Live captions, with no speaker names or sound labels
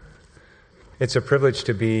It's a privilege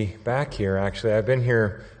to be back here, actually. I've been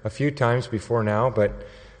here a few times before now, but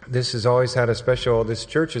this church has always had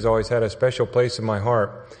a special place in my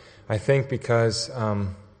heart. I think because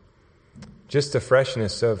just the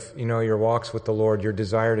freshness of, your walks with the Lord, your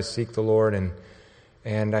desire to seek the Lord,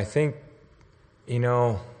 and I think,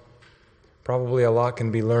 probably a lot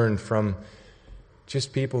can be learned from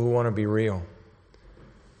just people who want to be real.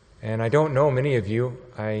 And I don't know many of you.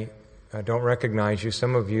 I don't recognize you.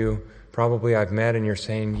 Some of you probably I've met and you're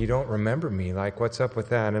saying, you don't remember me. Like, what's up with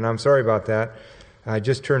that? And I'm sorry about that. I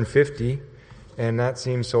just turned 50, and that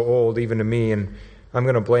seems so old even to me, and I'm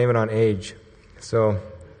going to blame it on age. So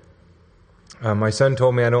my son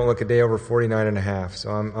told me I don't look a day over 49 and a half,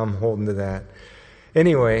 so I'm holding to that.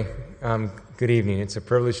 Anyway, good evening. It's a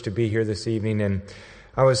privilege to be here this evening, and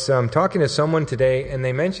I was talking to someone today, and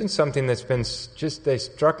they mentioned something that's been they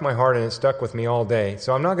struck my heart, and it stuck with me all day.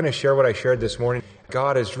 So I'm not going to share what I shared this morning.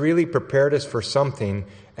 God has really prepared us for something,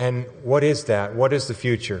 and what is that? What is the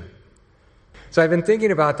future? So I've been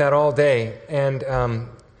thinking about that all day, and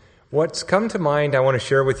what's come to mind I want to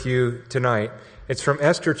share with you tonight. It's from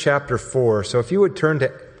Esther chapter 4. So if you would turn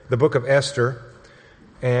to the book of Esther,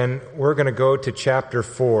 and we're going to go to chapter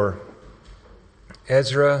 4.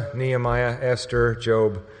 Ezra, Nehemiah, Esther,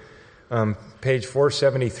 Job, page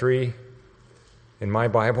 473 in my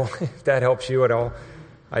Bible, if that helps you at all.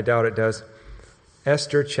 I doubt it does.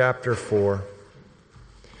 Esther chapter 4.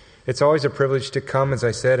 It's always a privilege to come, as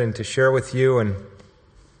I said, and to share with you, and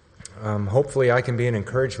hopefully I can be an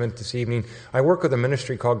encouragement this evening. I work with a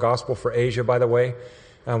ministry called Gospel for Asia, by the way.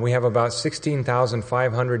 We have about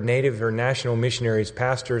 16,500 native or national missionaries,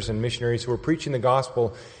 pastors and missionaries who are preaching the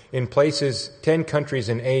gospel in places, 10 countries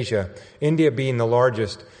in Asia, India being the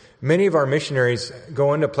largest. Many of our missionaries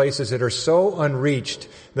go into places that are so unreached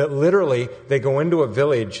that literally they go into a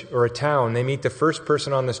village or a town, they meet the first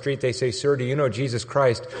person on the street, they say, "Sir, do you know Jesus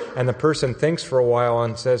Christ?" And the person thinks for a while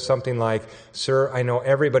and says something like, "Sir, I know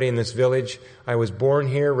everybody in this village. I was born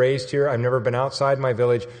here, raised here. I've never been outside my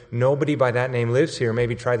village. Nobody by that name lives here.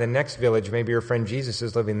 Maybe try the next village. Maybe your friend Jesus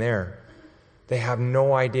is living there." They have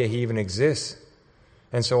no idea he even exists.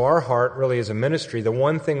 And so our heart really is a ministry. The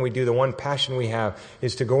one thing we do, the one passion we have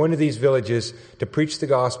is to go into these villages to preach the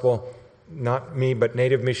gospel, not me, but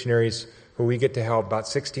native missionaries who we get to help, about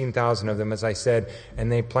 16,000 of them, as I said,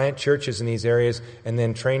 and they plant churches in these areas and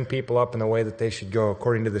then train people up in the way that they should go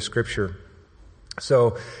according to the Scripture.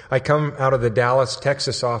 So I come out of the Dallas,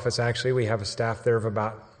 Texas office, actually. We have a staff there of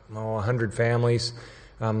about 100 families.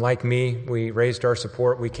 Like me, we raised our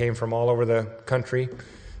support. We came from all over the country.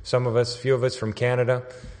 Few of us from Canada.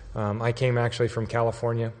 I came actually from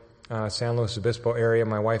California, San Luis Obispo area.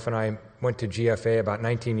 My wife and I went to GFA about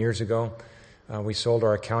 19 years ago. We sold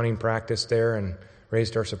our accounting practice there and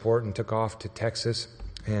raised our support and took off to Texas.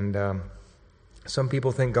 And some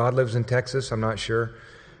people think God lives in Texas. I'm not sure.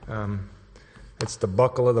 It's the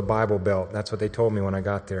buckle of the Bible Belt. That's what they told me when I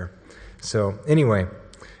got there. So anyway,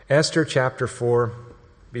 Esther chapter 4,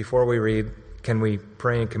 before we read, can we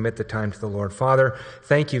pray and commit the time to the Lord? Father,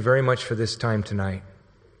 thank you very much for this time tonight.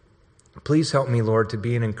 Please help me, Lord, to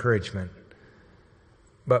be an encouragement.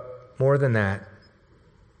 But more than that,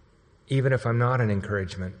 even if I'm not an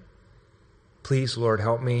encouragement, please, Lord,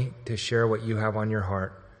 help me to share what you have on your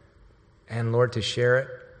heart. And, Lord, to share it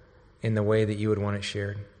in the way that you would want it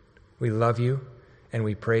shared. We love you and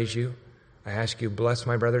we praise you. I ask you, bless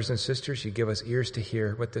my brothers and sisters. You give us ears to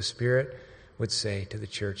hear what the Spirit would say to the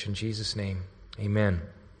church. In Jesus' name, amen.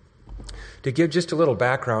 To give just a little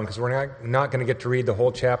background, because we're not going to get to read the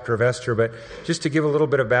whole chapter of Esther, but just to give a little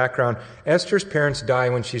bit of background, Esther's parents die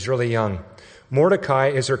when she's really young. Mordecai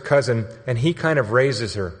is her cousin, and he kind of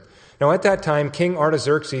raises her. Now, at that time, King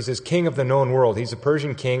Artaxerxes is king of the known world. He's a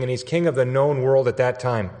Persian king, and he's king of the known world at that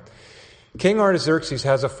time. King Artaxerxes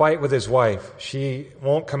has a fight with his wife. She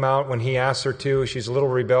won't come out when he asks her to. She's a little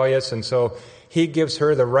rebellious, and so he gives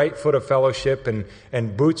her the right foot of fellowship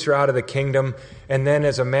and boots her out of the kingdom. And then,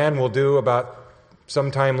 as a man will do about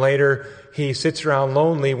sometime later, he sits around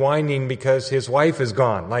lonely, whining because his wife is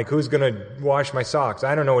gone. Like, who's going to wash my socks?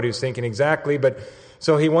 I don't know what he was thinking exactly, but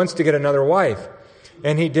so he wants to get another wife.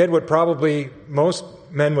 And he did what probably most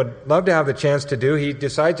men would love to have the chance to do. He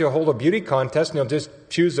decides to hold a beauty contest, and he'll just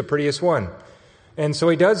choose the prettiest one. And so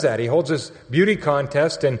he does that. He holds this beauty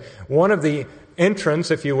contest, and one of the entrants,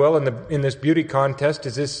 if you will, in this beauty contest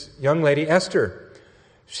is this young lady, Esther.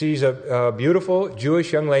 She's a beautiful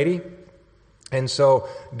Jewish young lady. And so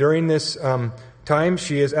during this time,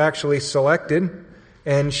 she is actually selected,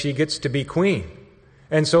 and she gets to be queen.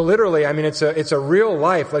 And so literally, I mean, it's a real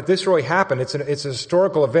life, like this really happened. It's a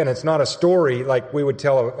historical event. It's not a story like we would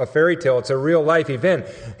tell a fairy tale. It's a real life event.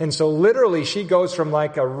 And so literally, she goes from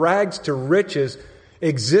like a rags to riches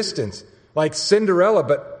existence, like Cinderella,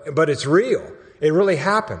 but it's real. It really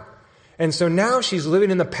happened. And so now she's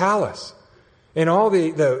living in the palace, in all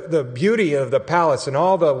the beauty of the palace and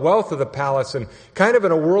all the wealth of the palace, and kind of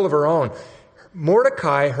in a world of her own.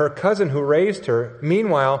 Mordecai, her cousin who raised her,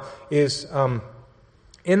 meanwhile, is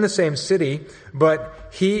in the same city, but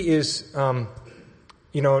he is,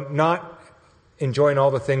 not enjoying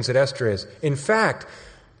all the things that Esther is. In fact,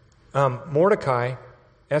 Mordecai,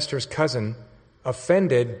 Esther's cousin,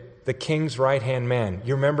 offended the king's right-hand man.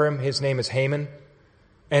 You remember him? His name is Haman.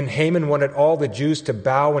 And Haman wanted all the Jews to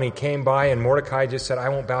bow when he came by, and Mordecai just said, I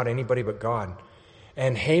won't bow to anybody but God.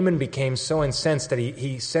 And Haman became so incensed that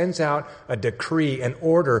he sends out a decree, an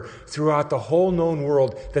order throughout the whole known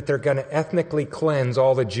world that they're going to ethnically cleanse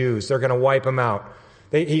all the Jews. They're going to wipe them out.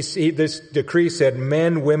 This decree said,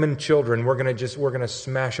 men, women, children, we're going to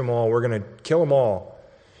smash them all. We're going to kill them all.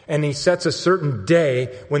 And he sets a certain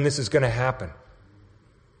day when this is going to happen.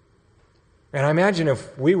 And I imagine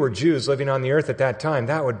if we were Jews living on the earth at that time,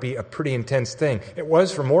 that would be a pretty intense thing. It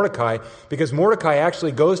was for Mordecai, because Mordecai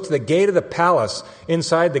actually goes to the gate of the palace.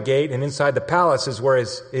 Inside the gate and inside the palace is where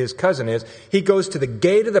his cousin is. He goes to the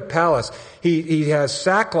gate of the palace. He has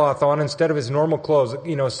sackcloth on instead of his normal clothes.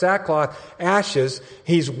 Sackcloth, ashes.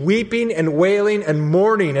 He's weeping and wailing and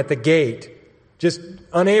mourning at the gate, just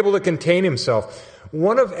unable to contain himself.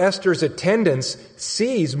 One of Esther's attendants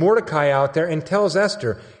sees Mordecai out there and tells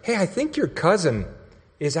Esther, hey, I think your cousin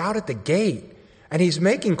is out at the gate, and he's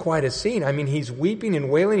making quite a scene. I mean, he's weeping and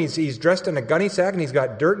wailing. He's dressed in a gunny sack, and he's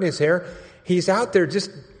got dirt in his hair. He's out there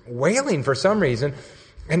just wailing for some reason.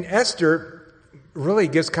 And Esther really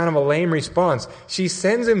gives kind of a lame response. She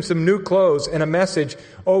sends him some new clothes and a message,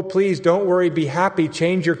 oh, please, don't worry, be happy,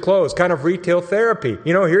 change your clothes. Kind of retail therapy.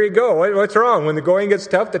 Here you go. What's wrong? When the going gets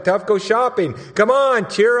tough, the tough go shopping. Come on,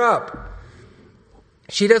 cheer up.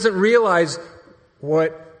 She doesn't realize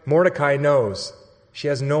what Mordecai knows. She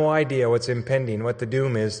has no idea what's impending, what the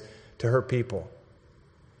doom is to her people.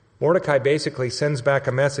 Mordecai basically sends back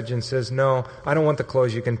a message and says, no, I don't want the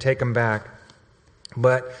clothes. You can take them back.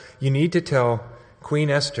 But you need to tell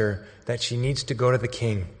Queen Esther that she needs to go to the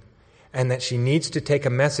king, and that she needs to take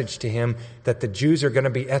a message to him that the Jews are going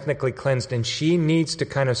to be ethnically cleansed, and she needs to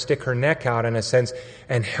kind of stick her neck out in a sense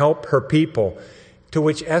and help her people. To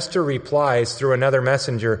which Esther replies through another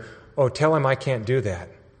messenger, oh, tell him I can't do that.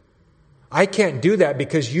 I can't do that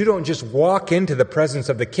because you don't just walk into the presence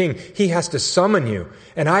of the king. He has to summon you,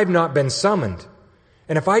 and I've not been summoned.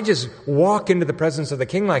 And if I just walk into the presence of the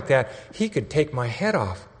king like that, he could take my head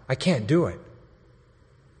off. I can't do it.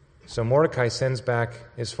 So Mordecai sends back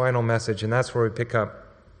his final message, and that's where we pick up.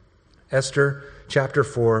 Esther chapter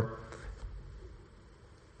 4.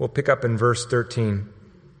 We'll pick up in verse 13.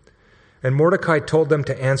 And Mordecai told them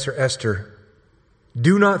to answer Esther,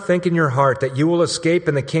 do not think in your heart that you will escape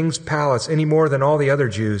in the king's palace any more than all the other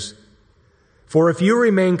Jews. For if you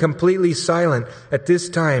remain completely silent at this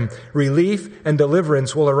time, relief and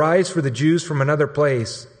deliverance will arise for the Jews from another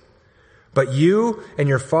place. But you and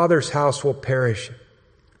your father's house will perish.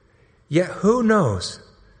 Yet who knows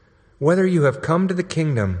whether you have come to the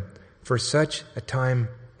kingdom for such a time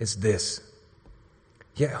as this?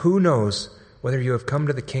 Yet who knows whether you have come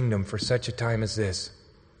to the kingdom for such a time as this?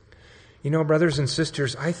 Brothers and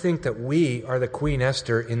sisters, I think that we are the Queen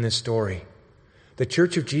Esther in this story. The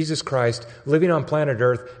Church of Jesus Christ living on planet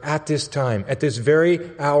Earth at this time, at this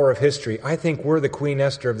very hour of history. I think we're the Queen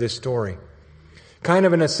Esther of this story. Kind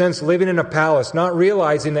of in a sense living in a palace, not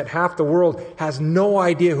realizing that half the world has no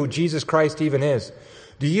idea who Jesus Christ even is.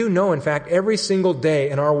 Do you know, in fact, every single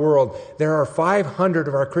day in our world, there are 500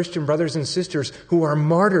 of our Christian brothers and sisters who are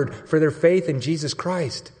martyred for their faith in Jesus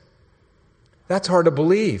Christ. That's hard to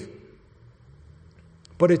believe.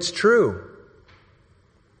 But it's true.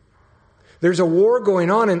 There's a war going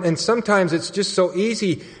on, and sometimes it's just so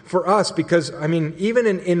easy for us because, even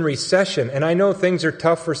in recession, and I know things are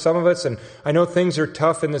tough for some of us, and I know things are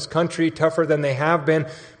tough in this country, tougher than they have been,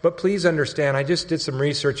 but please understand, I just did some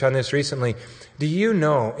research on this recently. Do you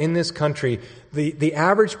know, in this country, the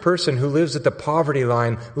average person who lives at the poverty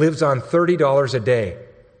line lives on $30 a day?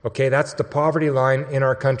 Okay, that's the poverty line in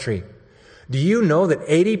our country. Do you know that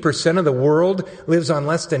 80% of the world lives on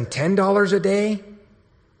less than $10 a day?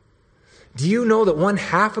 Do you know that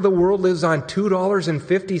 1/2 of the world lives on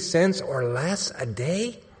 $2.50 or less a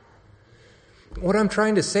day? What I'm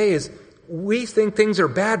trying to say is, we think things are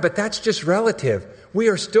bad, but that's just relative. We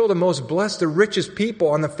are still the most blessed, the richest people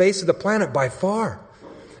on the face of the planet by far.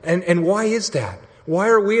 And why is that? Why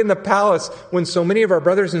are we in the palace when so many of our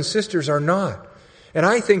brothers and sisters are not? And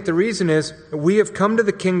I think the reason is we have come to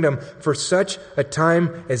the kingdom for such a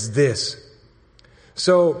time as this.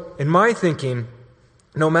 So, in my thinking,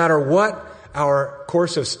 no matter what our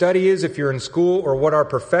course of study is, if you're in school, or what our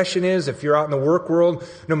profession is, if you're out in the work world,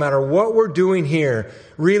 no matter what we're doing here,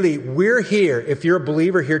 really, we're here, if you're a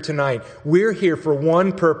believer here tonight, we're here for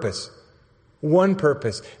one purpose,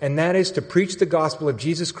 and that is to preach the gospel of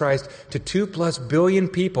Jesus Christ to 2+ billion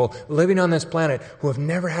people living on this planet who have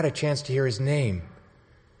never had a chance to hear His name.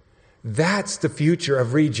 That's the future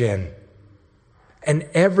of Regen. And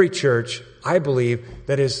every church, I believe,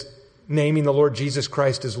 that is naming the Lord Jesus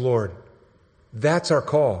Christ as Lord. That's our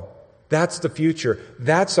call. That's the future.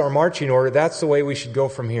 That's our marching order. That's the way we should go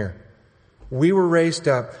from here. We were raised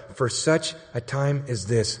up for such a time as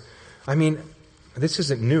this. I mean, this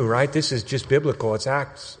isn't new, right? This is just biblical. It's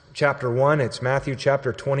Acts chapter 1. It's Matthew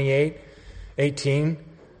chapter 28, 18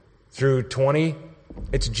 through 20.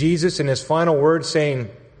 It's Jesus in His final words saying,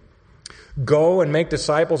 "Go and make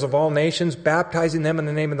disciples of all nations, baptizing them in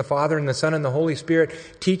the name of the Father and the Son and the Holy Spirit,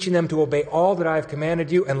 teaching them to obey all that I have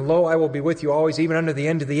commanded you, and lo, I will be with you always, even unto the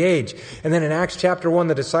end of the age." And then in Acts chapter 1,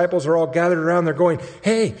 the disciples are all gathered around. They're going,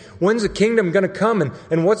 "Hey, when's the kingdom going to come?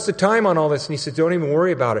 And what's the time on all this?" And He said, "Don't even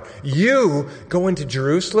worry about it. You go into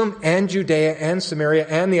Jerusalem and Judea and Samaria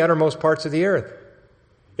and the uttermost parts of the earth."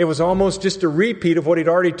 It was almost just a repeat of what He'd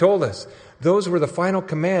already told us. Those were the final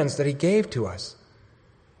commands that He gave to us.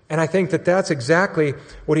 And I think that that's exactly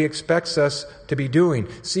what He expects us to be doing.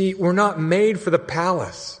 See, we're not made for the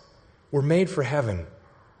palace. We're made for heaven.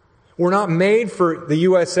 We're not made for the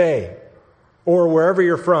USA or wherever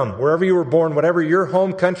you're from, wherever you were born, whatever your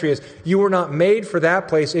home country is. You were not made for that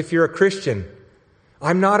place if you're a Christian.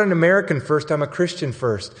 I'm not an American first, I'm a Christian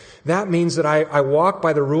first. That means that I walk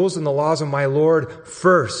by the rules and the laws of my Lord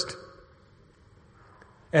first.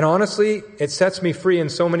 And honestly, it sets me free in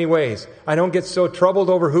so many ways. I don't get so troubled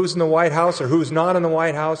over who's in the White House or who's not in the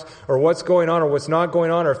White House or what's going on or what's not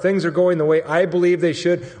going on or if things are going the way I believe they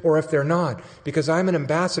should or if they're not. Because I'm an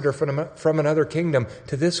ambassador from another kingdom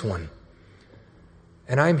to this one.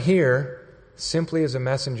 And I'm here simply as a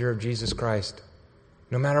messenger of Jesus Christ.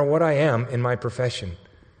 No matter what I am in my profession.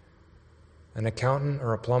 An accountant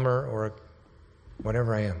or a plumber or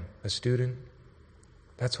whatever I am. A student.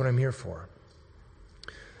 That's what I'm here for.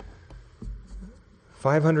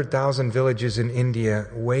 500,000 villages in India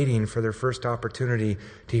waiting for their first opportunity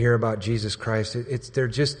to hear about Jesus Christ.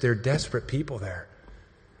 They're desperate people there.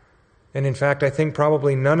 And in fact, I think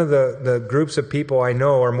probably none of the groups of people I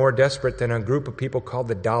know are more desperate than a group of people called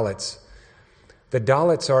the Dalits. The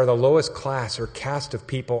Dalits are the lowest class or caste of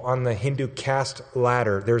people on the Hindu caste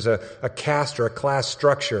ladder. There's a caste or a class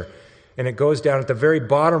structure, and it goes down at the very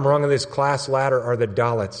bottom rung of this class ladder are the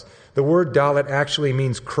Dalits. The word Dalit actually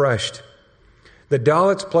means crushed. The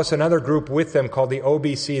Dalits plus another group with them called the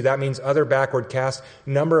OBC, that means other backward caste,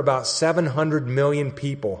 number about 700 million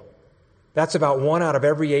people. That's about 1 out of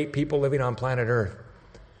every 8 people living on planet Earth.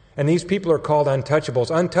 And these people are called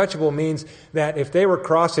untouchables. Untouchable means that if they were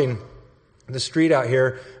crossing the street out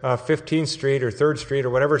here, 15th Street or 3rd Street or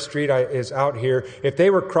whatever street is out here, if they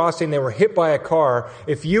were crossing, they were hit by a car,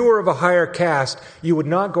 if you were of a higher caste, you would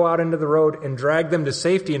not go out into the road and drag them to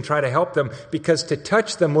safety and try to help them, because to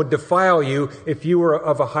touch them would defile you if you were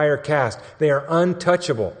of a higher caste. They are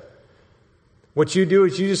untouchable. What you do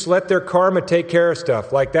is you just let their karma take care of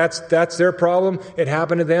stuff. Like that's their problem. It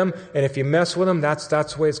happened to them. And if you mess with them, that's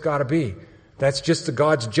the way it's got to be. That's just the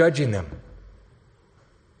God's judging them.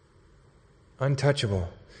 Untouchable.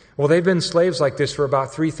 Well, they've been slaves like this for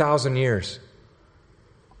about 3,000 years.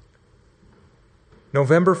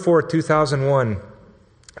 November 4th, 2001,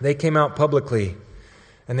 they came out publicly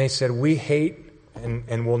and they said, "We hate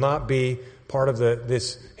and will not be part of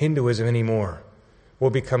this Hinduism anymore.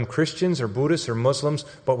 We'll become Christians or Buddhists or Muslims,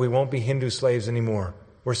 but we won't be Hindu slaves anymore.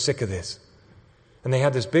 We're sick of this." And they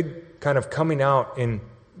had this big kind of coming out in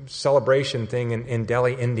celebration thing in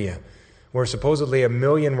Delhi, India, where supposedly 1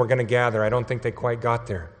 million were going to gather. I don't think they quite got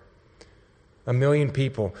there. 1 million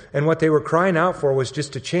people. And what they were crying out for was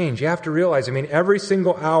just a change. You have to realize, every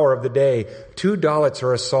single hour of the day, 2 Dalits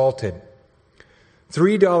are assaulted.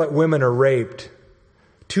 3 Dalit women are raped.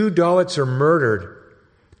 2 Dalits are murdered.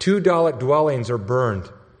 2 Dalit dwellings are burned.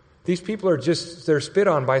 These people are they're spit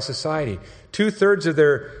on by society. 2/3 of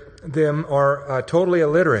them are totally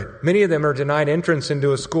illiterate. Many of them are denied entrance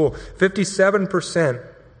into a school. 57%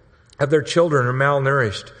 of their children are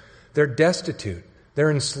malnourished. They're destitute. They're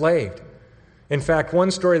enslaved. In fact,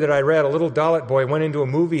 one story that I read, a little Dalit boy went into a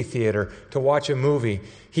movie theater to watch a movie.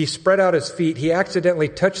 He spread out his feet. He accidentally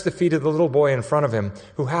touched the feet of the little boy in front of him,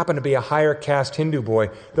 who happened to be a higher caste Hindu boy.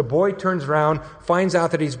 The boy turns around, finds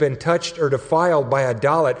out that he's been touched or defiled by a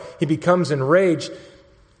Dalit. He becomes enraged.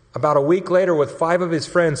 About a week later, with 5 of his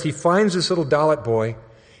friends, he finds this little Dalit boy.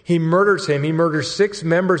 He murders him. He murders 6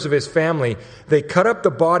 members of his family. They cut up the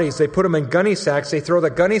bodies. They put them in gunny sacks. They throw the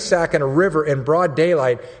gunny sack in a river in broad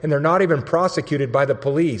daylight, and they're not even prosecuted by the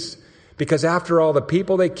police. Because after all, the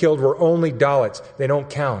people they killed were only Dalits. They don't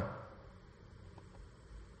count.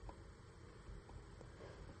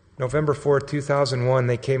 November 4th, 2001,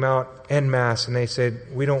 they came out en masse and they said,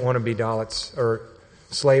 we don't want to be Dalits or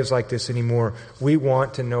slaves like this anymore. We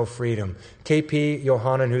want to know freedom. KP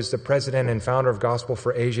Yohanan, who's the president and founder of Gospel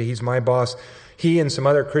for Asia, he's my boss. He and some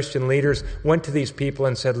other Christian leaders went to these people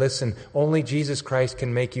and said, listen, only Jesus Christ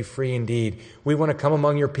can make you free indeed. We want to come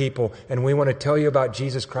among your people and we want to tell you about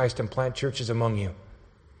Jesus Christ and plant churches among you.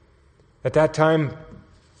 At that time,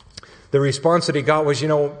 the response that he got was,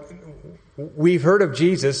 we've heard of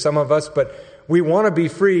Jesus, some of us, but we want to be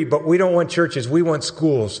free, but we don't want churches. We want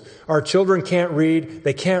schools. Our children can't read,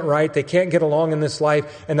 they can't write, they can't get along in this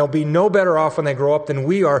life, and they'll be no better off when they grow up than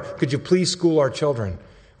we are. Could you please school our children?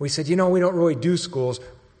 We said, we don't really do schools.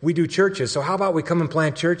 We do churches. So how about we come and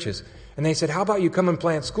plant churches? And they said, how about you come and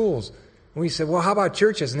plant schools? And we said, well, how about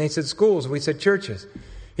churches? And they said, schools. We said, churches.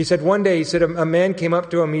 He said, one day, a man came up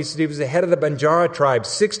to him. He said he was the head of the Banjara tribe,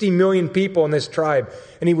 60 million people in this tribe.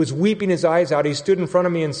 And he was weeping his eyes out. He stood in front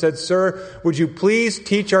of me and said, sir, would you please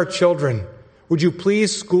teach our children? Would you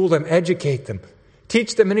please school them, educate them?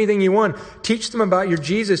 Teach them anything you want. Teach them about your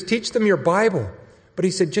Jesus. Teach them your Bible. But he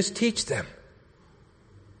said, just teach them.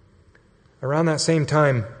 Around that same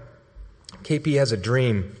time, KP has a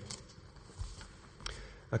dream.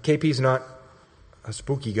 KP's not a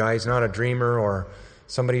spooky guy. He's not a dreamer or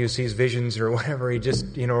somebody who sees visions or whatever. He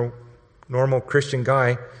just, normal Christian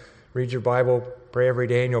guy. Read your Bible, pray every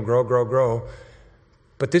day, and you'll grow, grow, grow.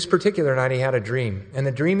 But this particular night he had a dream. And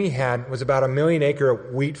the dream he had was about a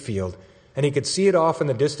 1,000,000-acre wheat field. And he could see it off in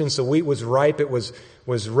the distance. The wheat was ripe. It was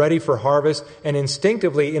ready for harvest. And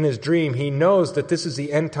instinctively in his dream, he knows that this is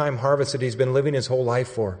the end-time harvest that he's been living his whole life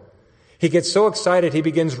for. He gets so excited, he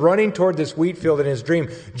begins running toward this wheat field in his dream,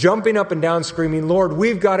 jumping up and down, screaming, Lord,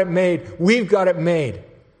 we've got it made. We've got it made.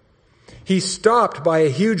 He's stopped by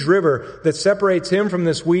a huge river that separates him from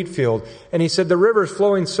this wheat field. And he said the river is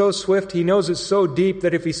flowing so swift, he knows it's so deep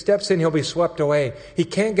that if he steps in, he'll be swept away. He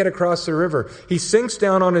can't get across the river. He sinks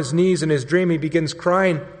down on his knees in his dream. He begins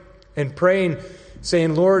crying and praying,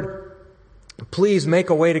 saying, Lord, please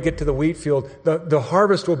make a way to get to the wheat field. The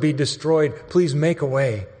harvest will be destroyed. Please make a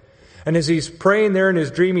way. And as he's praying there in his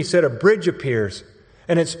dream, he said a bridge appears.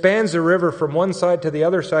 And it spans the river from one side to the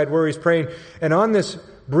other side where he's praying. And on this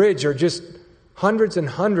bridge are just hundreds and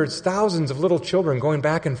hundreds, thousands of little children going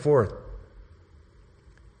back and forth.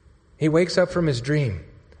 He wakes up from his dream.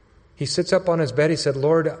 He sits up on his bed. He said,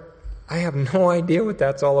 Lord, I have no idea what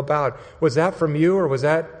that's all about. Was that from you or was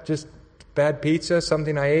that just bad pizza,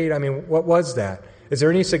 something I ate? I mean, what was that? Is there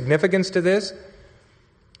any significance to this?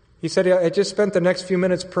 He said, I just spent the next few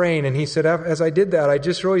minutes praying, and he said, as I did that, I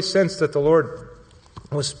just really sensed that the Lord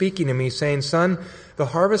was speaking to me, saying, son, the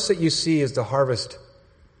harvest that you see is the harvest.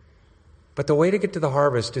 But the way to get to the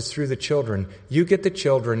harvest is through the children. You get the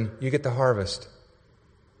children, you get the harvest.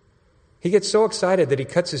 He gets so excited that he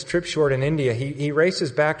cuts his trip short in India. He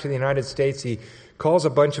races back to the United States. He calls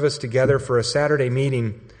a bunch of us together for a Saturday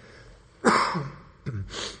meeting,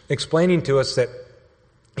 explaining to us that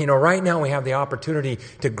right now we have the opportunity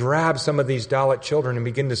to grab some of these Dalit children and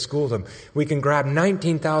begin to school them. We can grab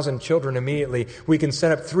 19,000 children immediately. We can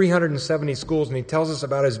set up 370 schools. And he tells us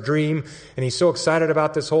about his dream, and he's so excited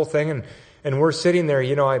about this whole thing. And we're sitting there,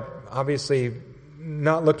 I obviously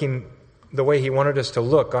not looking the way he wanted us to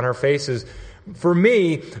look on our faces. For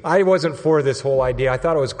me, I wasn't for this whole idea. I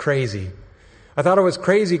thought it was crazy. I thought it was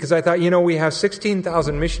crazy because I thought, we have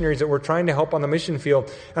 16,000 missionaries that we're trying to help on the mission field.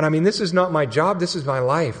 And this is not my job. This is my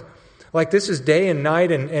life. Like, this is day and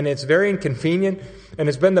night, and it's very inconvenient. And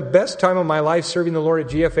it's been the best time of my life serving the Lord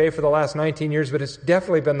at GFA for the last 19 years, but it's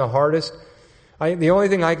definitely been the hardest. The only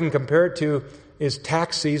thing I can compare it to is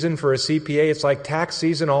tax season for a CPA. It's like tax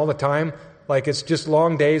season all the time. Like, it's just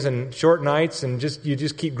long days and short nights, and you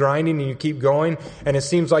just keep grinding and you keep going, and it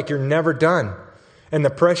seems like you're never done. And the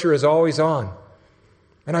pressure is always on.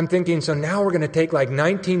 And I'm thinking, so now we're going to take like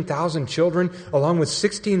 19,000 children along with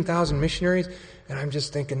 16,000 missionaries. And I'm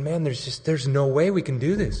just thinking, man, there's no way we can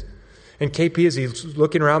do this. And KP, as he's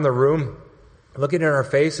looking around the room, looking at our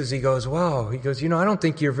faces, he goes, wow. He goes, I don't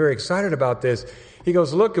think you're very excited about this. He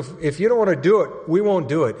goes, look, if you don't want to do it, we won't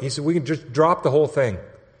do it. He said, we can just drop the whole thing.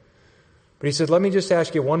 But he said, let me just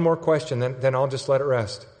ask you one more question, then I'll just let it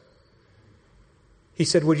rest. He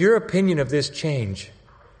said, would your opinion of this change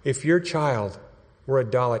if your child were a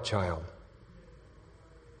Dalit child?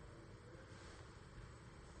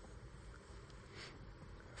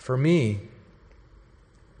 For me,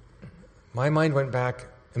 my mind went back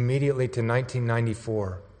immediately to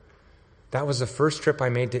 1994. That was the first trip I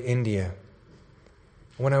made to India.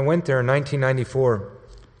 When I went there in 1994,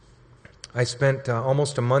 I spent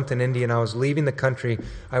almost a month in India, and I was leaving the country.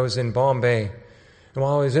 I was in Bombay. And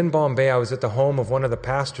while I was in Bombay, I was at the home of one of the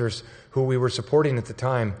pastors who we were supporting at the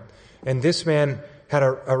time. And this man had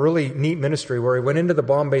a really neat ministry where he went into the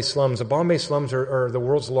Bombay slums. The Bombay slums are the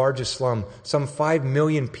world's largest slum. Some 5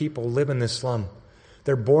 million people live in this slum.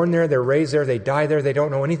 They're born there, they're raised there, they die there, they don't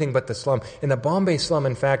know anything but the slum. In the Bombay slum,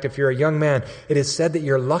 in fact, if you're a young man, it is said that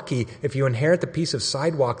you're lucky if you inherit the piece of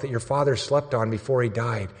sidewalk that your father slept on before he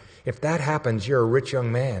died. If that happens, you're a rich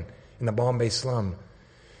young man in the Bombay slum.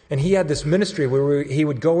 And he had this ministry where he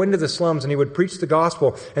would go into the slums and he would preach the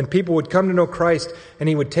gospel, and people would come to know Christ, and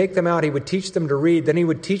he would take them out, he would teach them to read, then he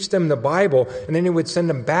would teach them the Bible, and then he would send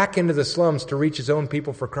them back into the slums to reach his own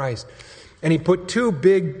people for Christ. And he put 2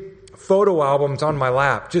 big photo albums on my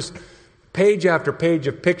lap, just page after page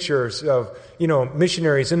of pictures of,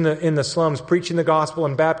 missionaries in the slums preaching the gospel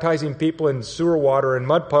and baptizing people in sewer water and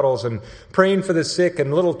mud puddles and praying for the sick,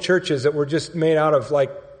 and little churches that were just made out of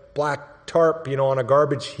like black tarp, on a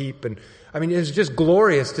garbage heap. And I mean, it was just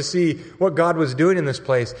glorious to see what God was doing in this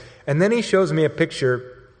place. And then he shows me a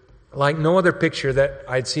picture like no other picture that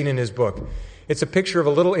I'd seen in his book. It's a picture of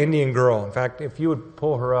a little Indian girl. In fact, if you would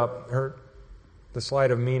pull her up, the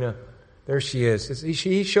slide of Mina, there she is.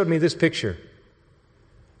 He showed me this picture.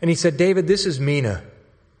 And he said, David, this is Mina.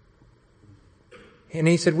 And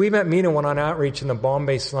he said, we met Mina when on outreach in the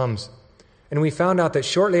Bombay slums. And we found out that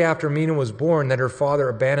shortly after Mina was born, that her father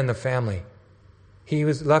abandoned the family. He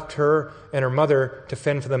left her and her mother to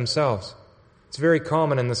fend for themselves. It's very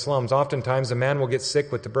common in the slums. Oftentimes a man will get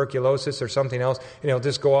sick with tuberculosis or something else, and he'll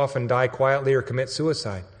just go off and die quietly or commit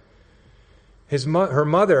suicide. Her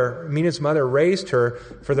mother, Mina's mother, raised her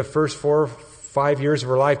for the first 4 or 5 years of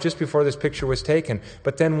her life just before this picture was taken.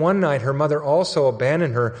 But then one night her mother also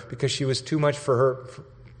abandoned her because she was too much for her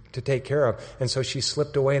to take care of. And so she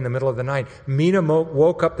slipped away in the middle of the night. Mina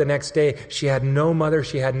woke up the next day. She had no mother.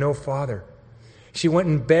 She had no father. She went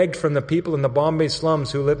and begged from the people in the Bombay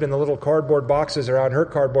slums who lived in the little cardboard boxes around her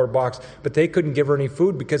cardboard box, but they couldn't give her any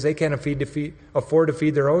food because they can't afford to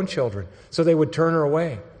feed their own children. So they would turn her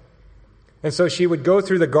away. And so she would go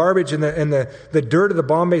through the garbage and the dirt of the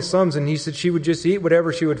Bombay slums, and he said she would just eat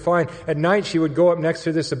whatever she would find. At night, she would go up next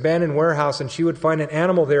to this abandoned warehouse, and she would find an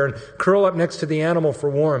animal there and curl up next to the animal for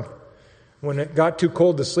warmth. When it got too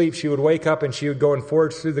cold to sleep, she would wake up and she would go and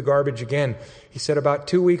forage through the garbage again. He said about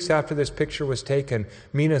 2 weeks after this picture was taken,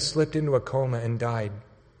 Mina slipped into a coma and died.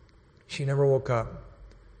 She never woke up.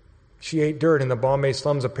 She ate dirt in the Bombay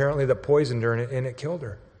slums, apparently, that poisoned her, and it killed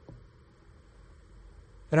her.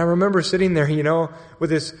 And I remember sitting there, with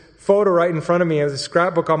this photo right in front of me, with a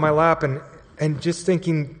scrapbook on my lap, and just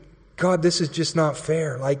thinking, God, this is just not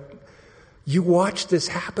fair. Like, you watched this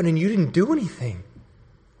happen and you didn't do anything.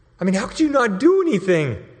 I mean, how could you not do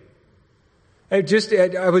anything? I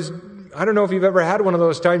don't know if you've ever had one of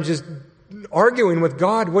those times just arguing with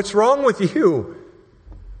God. What's wrong with you?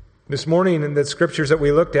 This morning in the scriptures that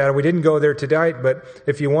we looked at, we didn't go there tonight, but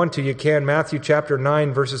if you want to, you can. Matthew chapter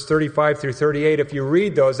 9, verses 35 through 38. If you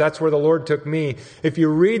read those, that's where the Lord took me. If you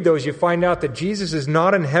read those, you find out that Jesus is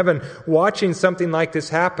not in heaven watching something like this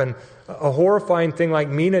happen, a horrifying thing like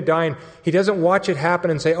Mina dying. He doesn't watch it happen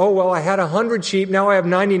and say, oh, well, I had 100 sheep, now I have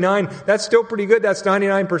 99. That's still pretty good. That's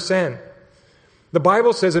 99%. The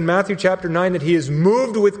Bible says in Matthew chapter 9 that he is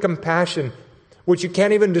moved with compassion, which you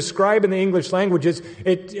can't even describe in the English language.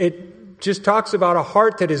 It just talks about a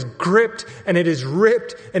heart that is gripped and it is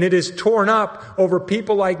ripped and it is torn up over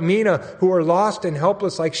people like Mina who are lost and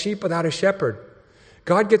helpless like sheep without a shepherd.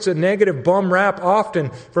 God gets a negative bum rap often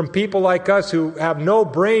from people like us who have no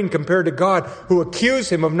brain compared to God, who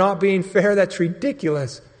accuse him of not being fair. That's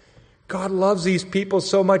ridiculous. God loves these people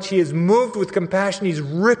so much. He is moved with compassion. He's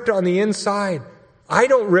ripped on the inside. I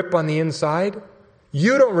don't rip on the inside.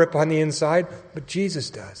 You don't rip on the inside, but Jesus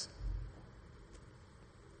does.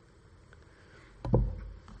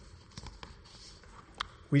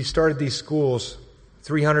 We started these schools,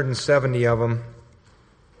 370 of them.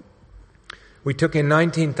 We took in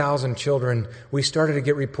 19,000 children. We started to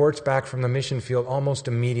get reports back from the mission field almost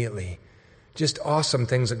immediately. Just awesome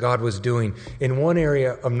things that God was doing. In one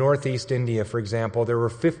area of northeast India, for example, there were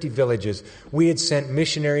 50 villages. We had sent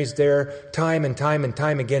missionaries there time and time and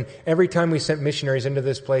time again. Every time we sent missionaries into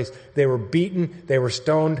this place, they were beaten, they were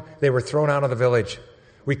stoned, they were thrown out of the village.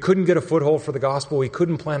 We couldn't get a foothold for the gospel. We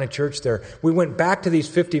couldn't plant a church there. We went back to these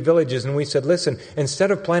 50 villages and we said, listen,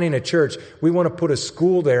 instead of planting a church, we want to put a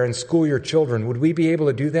school there and school your children. Would we be able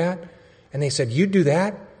to do that? And they said, you do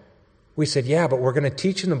that? We said, yeah, but we're going to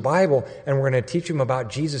teach them the Bible and we're going to teach them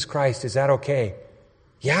about Jesus Christ. Is that okay?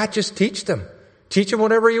 Yeah, just teach them. Teach them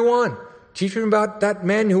whatever you want. Teach them about that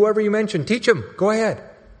man, whoever you mentioned. Teach them. Go ahead.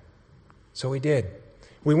 So we did.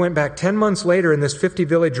 We went back 10 months later in this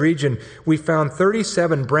 50-village region. We found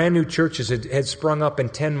 37 brand new churches had sprung up in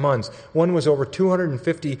 10 months. One was over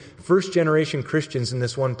 250 first-generation Christians in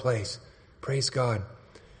this one place. Praise God.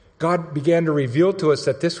 God began to reveal to us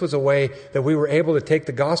that this was a way that we were able to take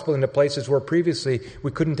the gospel into places where previously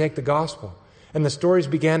we couldn't take the gospel. And the stories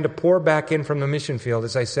began to pour back in from the mission field,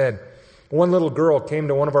 as I said. One little girl came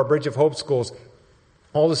to one of our Bridge of Hope schools.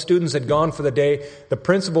 All the students had gone for the day. The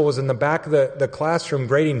principal was in the back of the classroom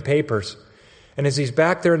grading papers. And as he's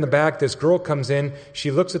back there in the back, this girl comes in.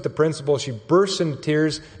 She looks at the principal. She bursts into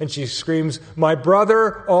tears and she screams, "My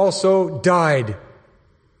brother also died."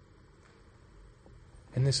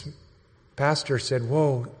 And this pastor said,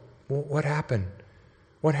 "Whoa, what happened?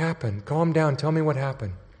 What happened? Calm down. Tell me what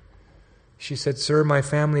happened." She said, "Sir, my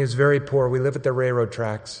family is very poor. We live at the railroad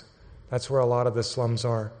tracks. That's where a lot of the slums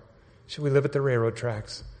are. We live at the railroad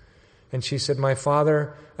tracks." And she said, "My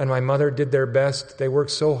father and my mother did their best. They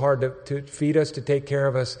worked so hard to feed us, to take care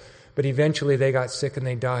of us. But eventually they got sick and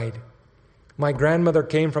they died. My grandmother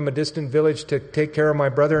came from a distant village to take care of my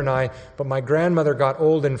brother and I, but my grandmother got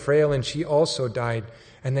old and frail and she also died.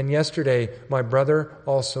 And then yesterday, my brother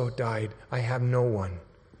also died. I have no one."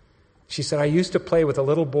 She said, "I used to play with a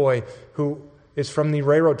little boy who is from the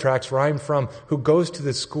railroad tracks where I'm from, who goes to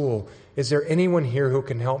the school. Is there anyone here who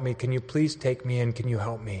can help me? Can you please take me in? Can you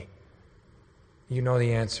help me?" You know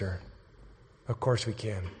the answer. Of course we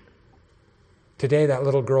can. Today, that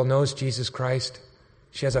little girl knows Jesus Christ.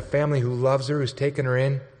 She has a family who loves her, who's taken her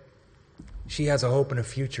in. She has a hope and a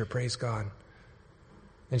future, praise God.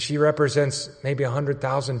 And she represents maybe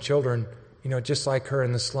 100,000 children, just like her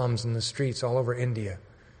in the slums and the streets all over India,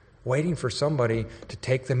 waiting for somebody to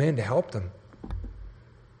take them in, to help them.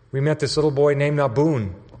 We met this little boy named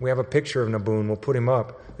Naboon. We have a picture of Naboon. We'll put him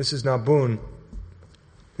up. This is Naboon.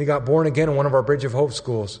 He got born again in one of our Bridge of Hope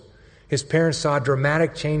schools. His parents saw a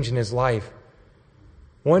dramatic change in his life.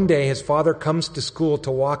 One day, his father comes to school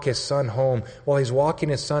to walk his son home. While he's walking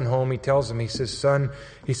his son home, he tells him, he says, "Son,"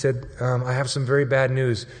 he said, "I have some very bad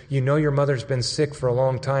news. You know your mother's been sick for a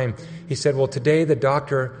long time." He said, "Well, today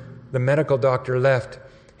the medical doctor left."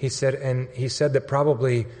 He said that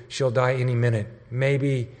probably she'll die any minute,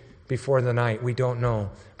 maybe before the night. We don't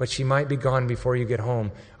know. But she might be gone before you get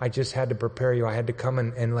home. I just had to prepare you. I had to come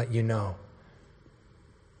and let you know.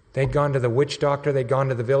 They'd gone to the witch doctor. They'd gone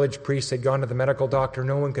to the village priest. They'd gone to the medical doctor.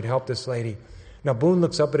 No one could help this lady. Now, Boone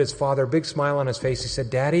looks up at his father, big smile on his face. He said,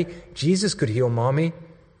 "Daddy, Jesus could heal Mommy."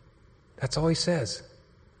 That's all he says.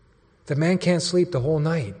 The man can't sleep the whole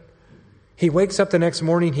night. He wakes up the next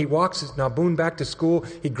morning. He walks Naboon back to school.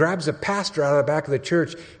 He grabs a pastor out of the back of the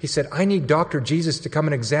church. He said, "I need Dr. Jesus to come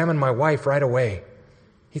and examine my wife right away."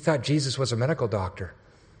 He thought Jesus was a medical doctor.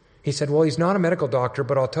 He said, "Well, he's not a medical doctor,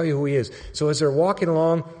 but I'll tell you who he is." So as they're walking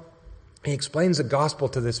along, he explains the gospel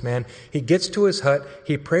to this man. He gets to his hut.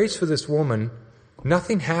 He prays for this woman.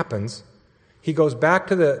 Nothing happens. He goes back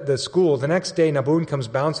to the school. The next day, Naboon comes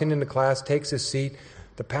bouncing into class, takes his seat.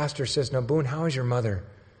 The pastor says, "Naboon, how is your mother?"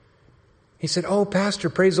 He said, "Oh, Pastor,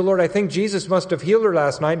 praise the Lord. I think Jesus must have healed her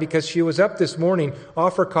last night because she was up this morning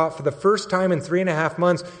off her cot for the first time in 3.5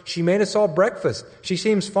 months. She made us all breakfast. She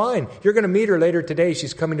seems fine. You're going to meet her later today.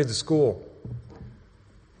 She's coming to the school."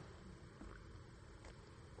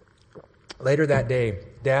 Later that day,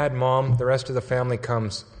 Dad, Mom, the rest of the family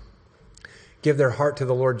comes, give their heart to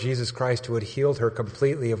the Lord Jesus Christ, who had healed her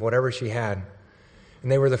completely of whatever she had.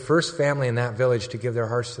 And they were the first family in that village to give their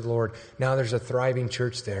hearts to the Lord. Now there's a thriving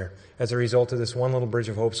church there as a result of this one little Bridge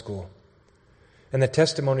of Hope school. And the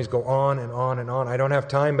testimonies go on and on and on. I don't have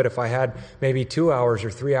time, but if I had maybe 2 hours or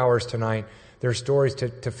 3 hours tonight, there are stories to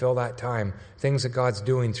fill that time. Things that God's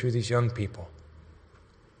doing through these young people.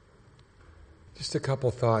 Just a couple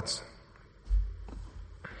thoughts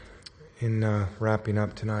in wrapping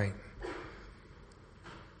up tonight.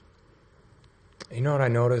 You know what I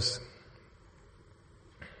notice?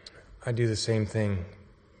 I do the same thing.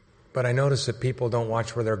 But I notice that people don't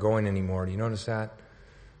watch where they're going anymore. Do you notice that?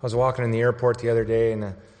 I was walking in the airport the other day,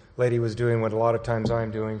 and lady was doing what a lot of times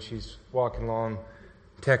I'm doing. She's walking along,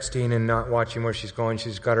 texting and not watching where she's going.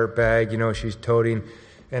 She's got her bag, she's toting.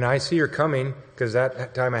 And I see her coming, because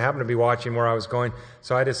that time I happened to be watching where I was going.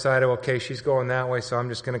 So I decided, okay, she's going that way, so I'm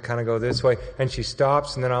just going to kind of go this way. And she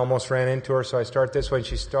stops, and then I almost ran into her, so I start this way, and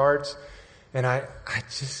she starts. And I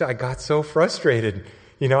got so frustrated.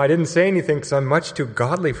 I didn't say anything because I'm much too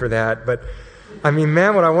godly for that. But,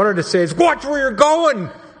 what I wanted to say is, watch where you're going!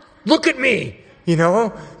 Look at me!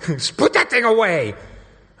 Put that thing away!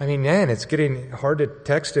 It's getting hard to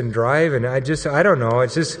text and drive, and I don't know.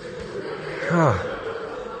 It's just...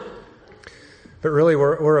 But really,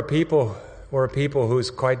 we're a people who's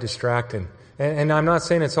quite distracted. And I'm not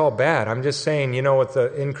saying it's all bad. I'm just saying, with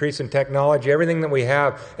the increase in technology, everything that we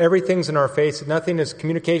have, everything's in our face.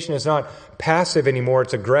 Communication is not passive anymore.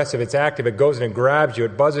 It's aggressive. It's active. It goes and it grabs you.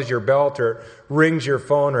 It buzzes your belt, or it rings your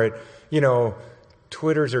phone, or it,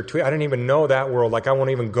 Twitters or tweet. I didn't even know that world. I won't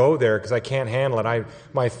even go there because I can't handle it.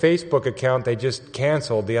 My Facebook account, they just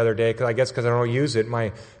canceled the other day, because I don't use it.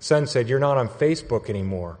 My son said, "You're not on Facebook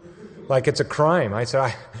anymore." Like it's a crime. I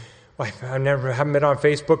said, I haven't been on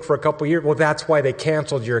Facebook for a couple of years. Well, that's why they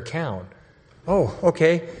canceled your account. Oh,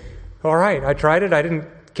 okay. All right. I tried it. I didn't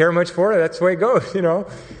care much for it. That's the way it goes,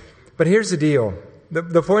 But here's the deal.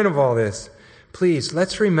 The point of all this, please,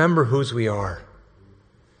 let's remember whose we are.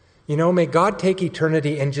 May God take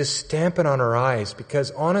eternity and just stamp it on our eyes,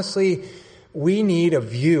 because honestly, we need a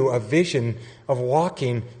vision of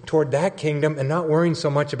walking toward that kingdom and not worrying so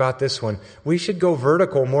much about this one. We should go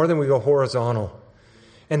vertical more than we go horizontal.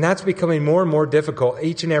 And that's becoming more and more difficult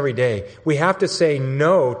each and every day. We have to say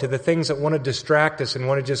no to the things that want to distract us and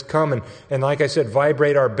want to just come and like I said,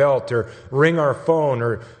 vibrate our belt or ring our phone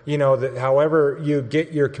or, however you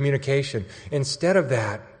get your communication. Instead of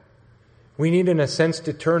that, we need, in a sense,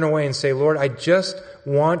 to turn away and say, Lord, I just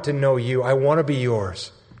want to know you. I want to be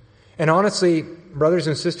yours. And honestly, brothers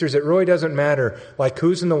and sisters, it really doesn't matter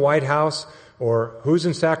who's in the White House or who's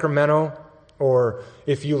in Sacramento, or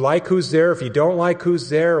if you like who's there, if you don't like who's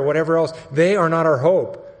there, or whatever else. They are not our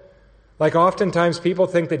hope. Oftentimes people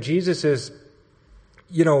think that Jesus is,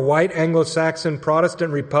 white Anglo-Saxon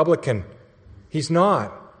Protestant Republican. He's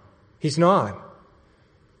not. He's not.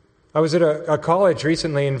 I was at a college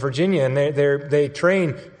recently in Virginia, and they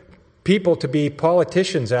train people to be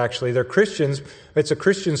politicians, actually. They're Christians. It's a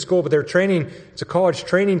Christian school, but it's a college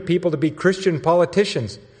training people to be Christian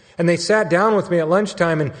politicians. And they sat down with me at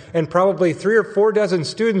lunchtime, and probably 3 or 4 dozen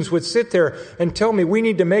students would sit there and tell me, we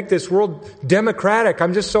need to make this world democratic.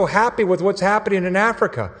 I'm just so happy with what's happening in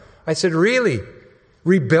Africa. I said, really?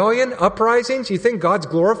 Rebellion? Uprisings? You think God's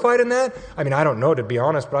glorified in that? I don't know, to be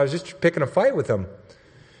honest, but I was just picking a fight with them.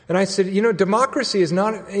 And I said, democracy is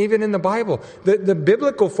not even in the Bible. The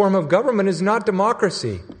biblical form of government is not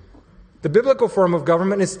democracy. The biblical form of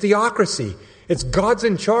government is theocracy. It's God's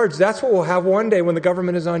in charge. That's what we'll have one day when the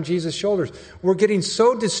government is on Jesus' shoulders. We're getting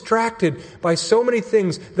so distracted by so many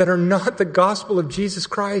things that are not the gospel of Jesus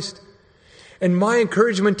Christ. And my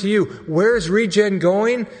encouragement to you, where is Regen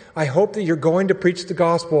going? I hope that you're going to preach the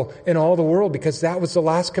gospel in all the world, because that was the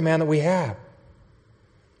last command that we have.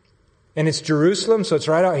 And it's Jerusalem, so it's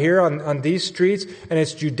right out here on these streets. And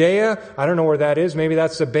it's Judea. I don't know where that is. Maybe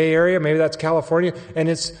that's the Bay Area. Maybe that's California. And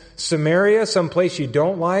it's Samaria, someplace you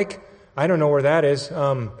don't like. I don't know where that is.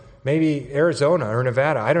 Maybe Arizona or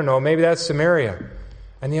Nevada. I don't know. Maybe that's Samaria.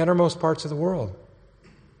 And the uttermost parts of the world.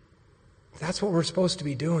 That's what we're supposed to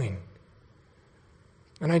be doing.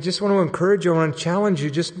 And I just want to encourage you. I want to challenge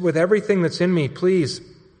you, just with everything that's in me, please,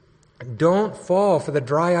 don't fall for the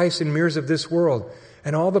dry ice and mirrors of this world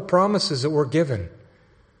and all the promises that we're given.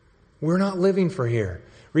 We're not living for here.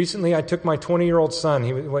 Recently, I took my 20-year-old son.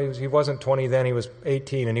 He wasn't 20 then. He was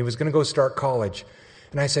 18, and he was going to go start college.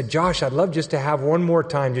 And I said, Josh, I'd love just to have one more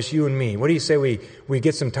time, just you and me. What do you say we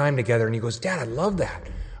get some time together? And he goes, Dad, I'd love that.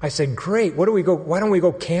 I said, great. Why don't we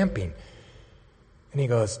go camping? And he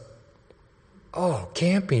goes, oh,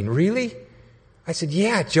 camping, really? I said,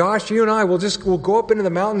 yeah, Josh, you and I, we'll go up into the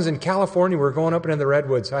mountains in California. We're going up into the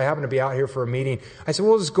Redwoods. I happen to be out here for a meeting. I said,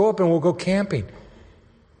 we'll just go up and we'll go camping.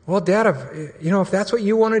 Well, Dad, if that's what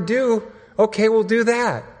you want to do, okay, we'll do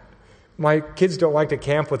that. My kids don't like to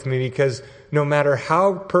camp with me because no matter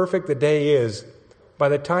how perfect the day is, by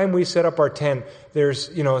the time we set up our tent, there's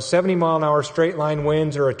 70-mile-an-hour straight line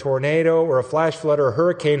winds or a tornado or a flash flood or a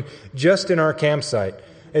hurricane just in our campsite.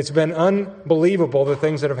 It's been unbelievable, the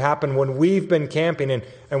things that have happened when we've been camping,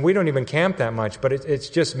 and we don't even camp that much, but it's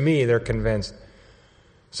just me, they're convinced.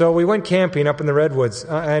 So we went camping up in the Redwoods.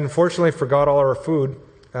 I unfortunately forgot all our food.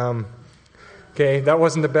 Okay, that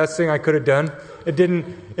wasn't the best thing I could have done. It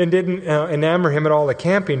didn't enamor him at all, the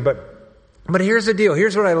camping, but But here's the deal.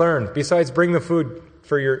 Here's what I learned, besides bring the food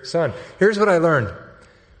for your son. Here's what I learned.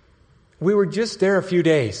 We were just there a few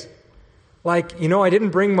days. I didn't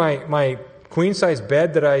bring my queen-size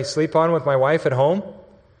bed that I sleep on with my wife at home.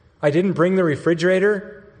 I didn't bring the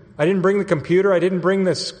refrigerator. I didn't bring the computer. I didn't bring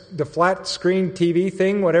the flat screen TV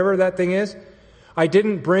thing, whatever that thing is. I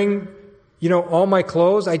didn't bring, all my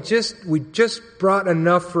clothes. We just brought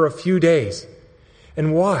enough for a few days.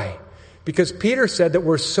 And why? Because Peter said that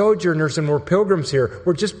we're sojourners and we're pilgrims here.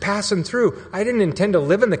 We're just passing through. I didn't intend to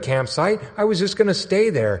live in the campsite. I was just going to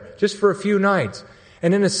stay there just for a few nights.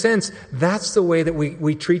 And in a sense, that's the way that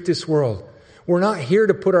we treat this world. We're not here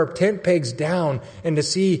to put our tent pegs down and to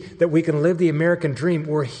see that we can live the American dream.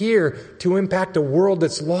 We're here to impact a world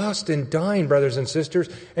that's lost and dying, brothers and sisters.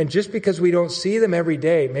 And just because we don't see them every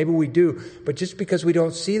day, maybe we do, but just because we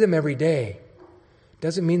don't see them every day,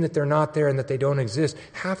 doesn't mean that they're not there and that they don't exist.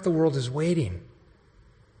 Half the world is waiting.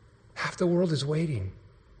 Half the world is waiting.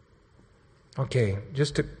 Okay,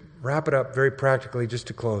 just to wrap it up very practically, just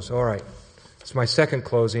to close. All right. It's my second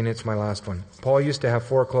closing. It's my last one. Paul used to have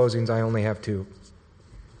 4 closings. I only have 2.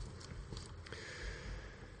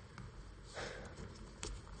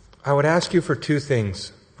 I would ask you for 2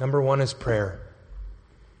 things. Number 1 is prayer.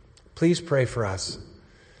 Please pray for us.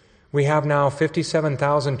 We have now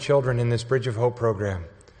 57,000 children in this Bridge of Hope program.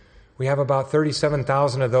 We have about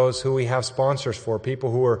 37,000 of those who we have sponsors for, people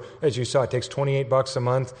who are, as you saw, it takes $28 a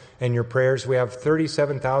month and your prayers. We have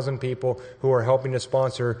 37,000 people who are helping to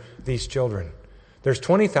sponsor these children. There's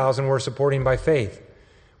 20,000 we're supporting by faith.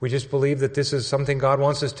 We just believe that this is something God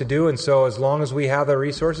wants us to do, and so as long as we have the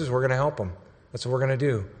resources, we're going to help them. That's what we're going to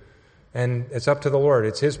do. And it's up to the Lord.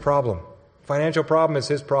 It's His problem. Financial problem is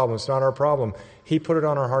His problem. It's not our problem. He put it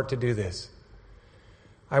on our heart to do this.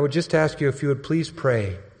 I would just ask you if you would please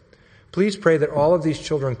pray. Please pray that all of these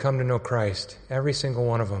children come to know Christ, every single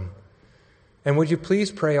one of them. And would you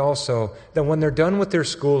please pray also that when they're done with their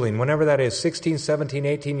schooling, whenever that is, 16, 17,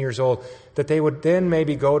 18 years old, that they would then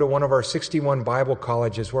maybe go to one of our 61 Bible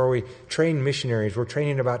colleges where we train missionaries. We're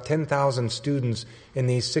training about 10,000 students in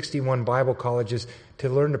these 61 Bible colleges to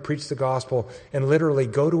learn to preach the gospel and literally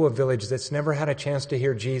go to a village that's never had a chance to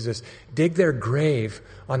hear Jesus, dig their grave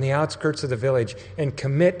on the outskirts of the village and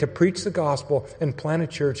commit to preach the gospel and plant a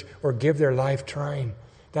church or give their life trying.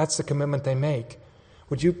 That's the commitment they make.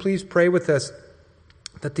 Would you please pray with us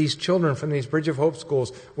that these children from these Bridge of Hope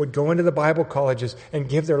schools would go into the Bible colleges and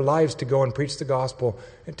give their lives to go and preach the gospel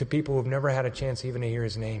to people who've never had a chance even to hear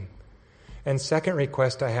His name? And second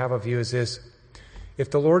request I have of you is this.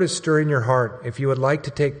 If the Lord is stirring your heart, if you would like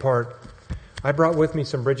to take part, I brought with me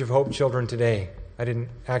some Bridge of Hope children today. I didn't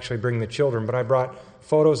actually bring the children, but I brought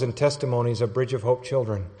photos and testimonies of Bridge of Hope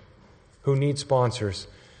children who need sponsors.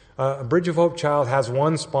 A Bridge of Hope child has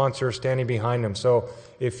one sponsor standing behind them. So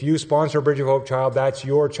if you sponsor a Bridge of Hope child, that's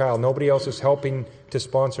your child. Nobody else is helping to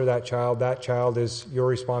sponsor that child. That child is your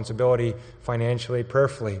responsibility financially,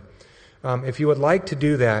 prayerfully. If you would like to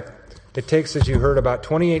do that, it takes, as you heard, about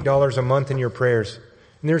 $28 a month in your prayers.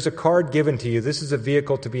 And there's a card given to you. This is a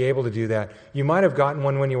vehicle to be able to do that. You might have gotten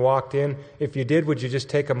one when you walked in. If you did, would you just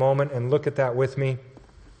take a moment and look at that with me?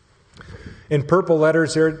 In purple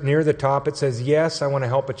letters there near the top, it says, "Yes, I want to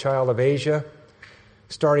help a child of Asia.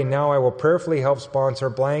 Starting now, I will prayerfully help sponsor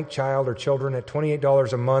blank child or children at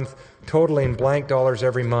 $28 a month, totaling blank dollars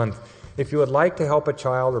every month." If you would like to help a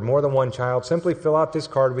child or more than one child, simply fill out this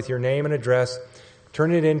card with your name and address.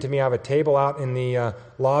 Turn it in to me. I have a table out in the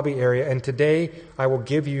lobby area, and today I will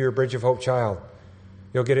give you your Bridge of Hope child.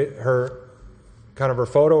 You'll get her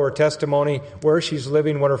photo or testimony, where she's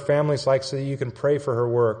living, what her family's like, so that you can pray for her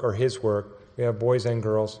work or his work. We have boys and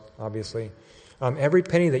girls, obviously. Every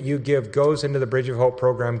penny that you give goes into the Bridge of Hope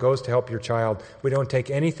program, goes to help your child. We don't take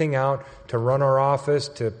anything out to run our office,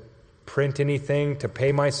 to print anything, to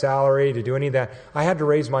pay my salary, to do any of that. I had to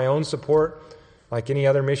raise my own support. Like any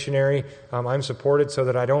other missionary, I'm supported so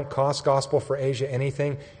that I don't cost Gospel for Asia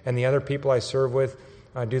anything, and the other people I serve with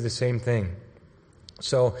do the same thing.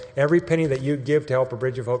 So every penny that you give to help a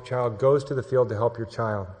Bridge of Hope child goes to the field to help your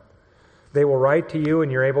child. They will write to you,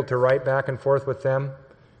 and you're able to write back and forth with them.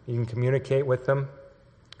 You can communicate with them.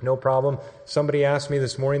 No problem. Somebody asked me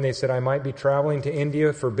this morning, they said, I might be traveling to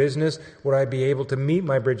India for business. Would I be able to meet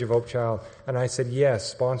my Bridge of Hope child? And I said, yes,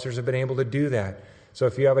 sponsors have been able to do that. So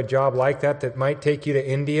if you have a job like that might take you to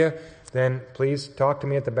India, then please talk to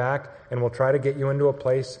me at the back, and we'll try to get you into a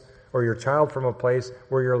place, or your child from a place,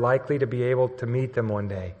 where you're likely to be able to meet them one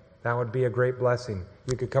day. That would be a great blessing.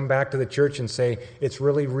 You could come back to the church and say, it's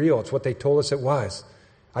really real. It's what they told us it was.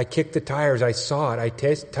 I kicked the tires. I saw it. I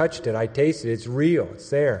touched it. I tasted it. It's real. It's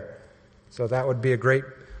there. So that would be a great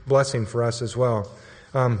blessing for us as well.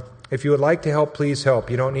 If you would like to help, please help.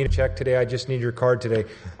 You don't need a check today. I just need your card today.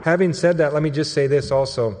 Having said that, let me just say this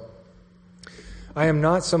also. I am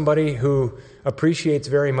not somebody who appreciates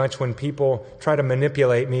very much when people try to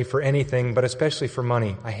manipulate me for anything, but especially for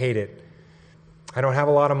money. I hate it. I don't have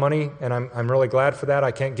a lot of money, and I'm really glad for that.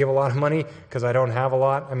 I can't give a lot of money because I don't have a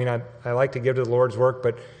lot. I mean, I like to give to the Lord's work,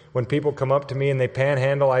 but when people come up to me and they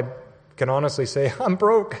panhandle, I can honestly say, I'm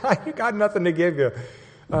broke. I got nothing to give you.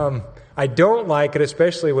 I don't like it,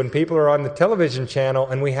 especially when people are on the television channel,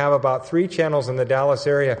 and we have about 3 channels in the Dallas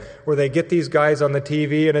area where they get these guys on the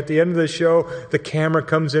TV, and at the end of the show, the camera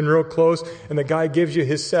comes in real close, and the guy gives you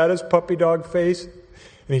his saddest puppy dog face,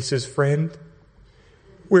 and he says, friend,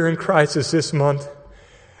 we're in crisis this month,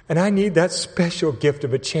 and I need that special gift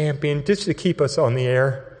of a champion just to keep us on the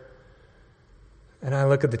air. And I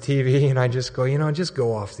look at the TV, and I just go, just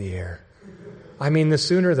go off the air. I mean, the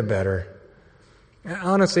sooner the better.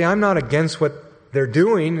 Honestly, I'm not against what they're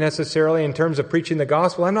doing necessarily in terms of preaching the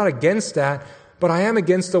gospel. I'm not against that, but I am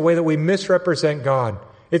against the way that we misrepresent God.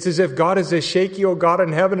 It's as if God is this shaky old God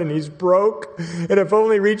in heaven and he's broke. And if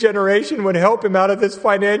only regeneration would help him out of this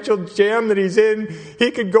financial jam that he's in,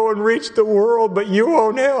 he could go and reach the world, but you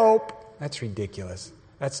won't help. That's ridiculous.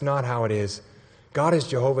 That's not how it is. God is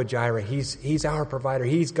Jehovah Jireh. He's our provider.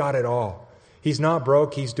 He's got it all. He's not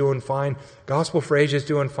broke. He's doing fine. Gospel for Asia is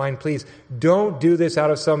doing fine. Please don't do this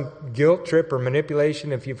out of some guilt trip or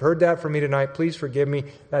manipulation. If you've heard that from me tonight, please forgive me.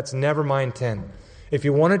 That's never my intent. If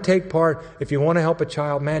you want to take part, if you want to help a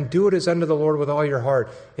child, man, do it as unto the Lord with all your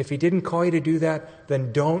heart. If he didn't call you to do that,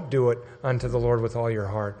 then don't do it unto the Lord with all your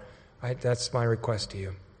heart. That's my request to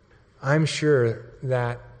you. I'm sure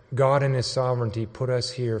that God in his sovereignty put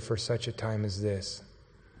us here for such a time as this.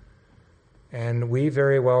 And we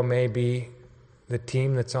very well may be the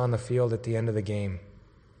team that's on the field at the end of the game.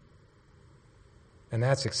 And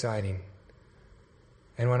that's exciting.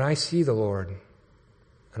 And when I see the Lord,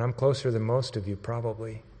 and I'm closer than most of you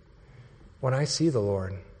probably, when I see the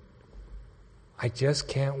Lord, I just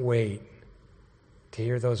can't wait to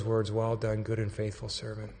hear those words, well done, good and faithful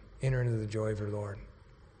servant. Enter into the joy of your Lord.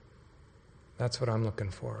 That's what I'm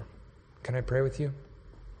looking for. Can I pray with you?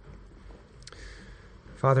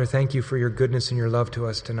 Father, thank you for your goodness and your love to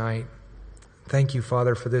us tonight. Thank you,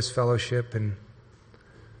 Father, for this fellowship. And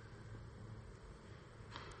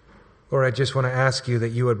Lord, I just want to ask you that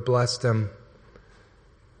you would bless them,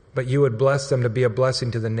 but you would bless them to be a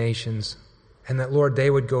blessing to the nations, and that, Lord, they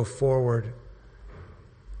would go forward,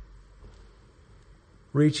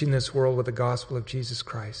 reaching this world with the gospel of Jesus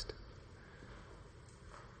Christ.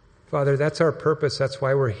 Father, that's our purpose. That's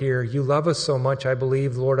why we're here. You love us so much, I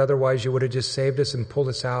believe, Lord, otherwise you would have just saved us and pulled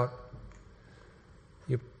us out.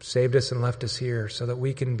 You saved us and left us here so that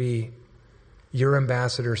we can be your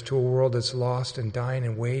ambassadors to a world that's lost and dying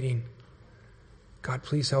and waiting. God,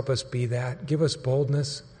 please help us be that. Give us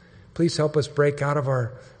boldness. Please help us break out of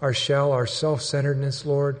our shell, our self-centeredness,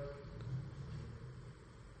 Lord.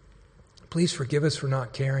 Please forgive us for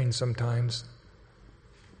not caring sometimes.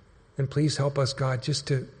 And please help us, God, just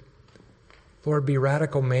to, Lord, be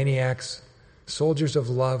radical maniacs, soldiers of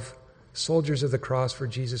love, soldiers of the cross for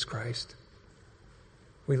Jesus Christ.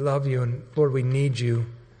 We love you, and Lord, we need you.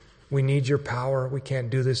 We need your power. We can't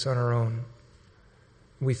do this on our own.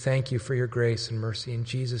 We thank you for your grace and mercy. In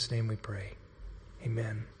Jesus' name we pray.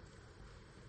 Amen.